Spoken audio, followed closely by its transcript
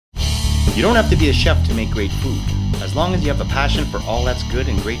You don't have to be a chef to make great food. As long as you have a passion for all that's good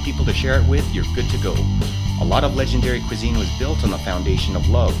and great people to share it with, you're good to go. A lot of legendary cuisine was built on the foundation of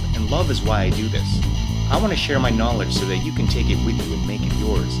love, and love is why I do this. I want to share my knowledge so that you can take it with you and make it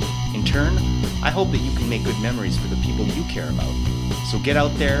yours. In turn, I hope that you can make good memories for the people you care about. So get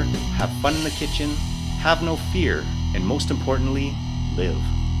out there, have fun in the kitchen, have no fear, and most importantly, live.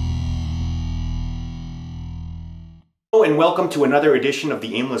 Hello and welcome to another edition of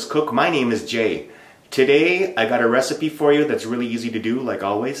the Aimless Cook. My name is Jay. Today I got a recipe for you that's really easy to do, like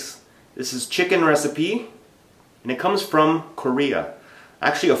always. This is chicken recipe, and it comes from Korea.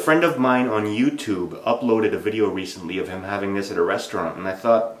 Actually, a friend of mine on YouTube uploaded a video recently of him having this at a restaurant, and I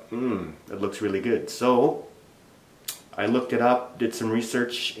thought, it looks really good. So I looked it up, did some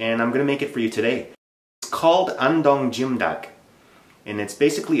research, and I'm gonna make it for you today. It's called Andong Jjimdak. And it's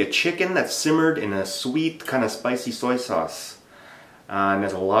basically a chicken that's simmered in a sweet, kind of spicy soy sauce. And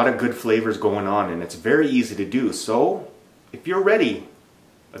there's a lot of good flavors going on, and it's very easy to do. So, if you're ready,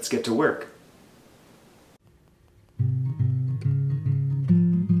 let's get to work.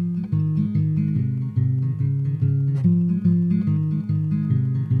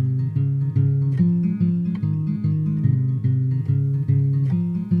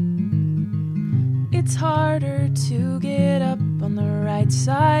 It's harder to get up on the right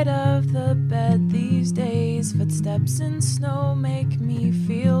side of the bed these days. Footsteps in snow make me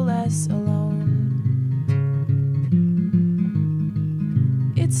feel less alone.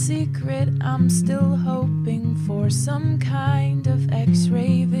 It's secret, I'm still hoping for some kind of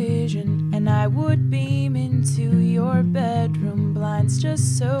x-ray vision, and I would beam into your bedroom blinds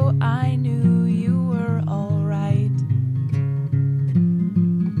just so I knew you were alright.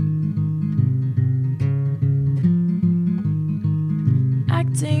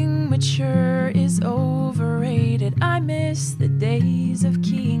 Acting mature is overrated. I miss the days of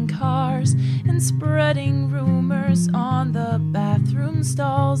keying cars and spreading rumors on the bathroom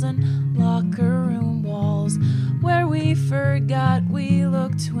stalls and locker room walls, where we forgot we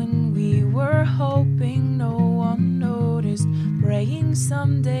looked when we were hoping no one noticed, praying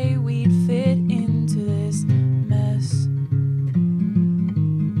someday we'd fit into this mess.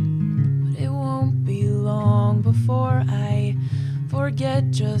 But it won't be long before I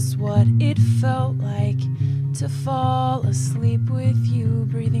forget just what it felt like to fall asleep with you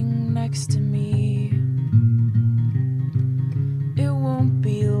breathing next to me. It won't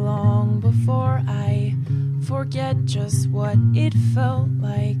be long before I forget just what it felt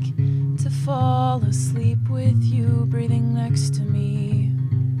like to fall asleep with you breathing next to me.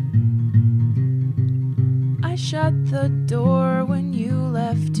 I shut the door when you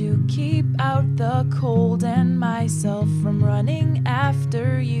left to keep out the cold and myself from running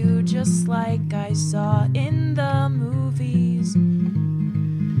after you, just like I saw in the movies.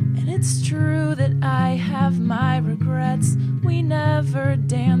 And it's true that I have my regrets. We never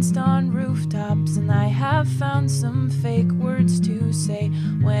danced on rooftops, and I have found some fake words to say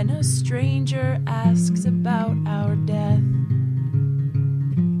when a stranger asks about our death.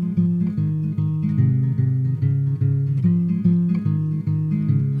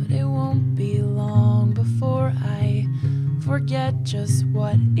 Forget just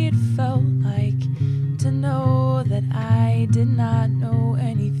what it felt like to know that I did not know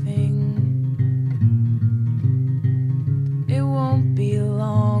anything. It won't be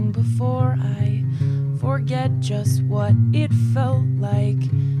long before I forget just what it felt like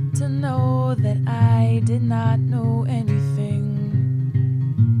to know that I did not know anything.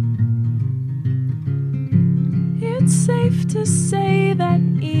 It's safe to say that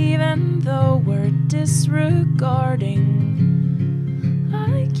even though we're disregarding,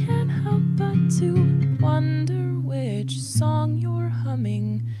 I can't help but to wonder which song you're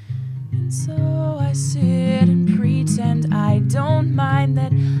humming. And so I sit and pretend I don't mind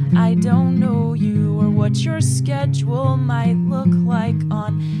that I don't know you, or what your schedule might look like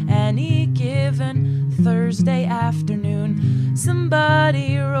on any given Thursday afternoon.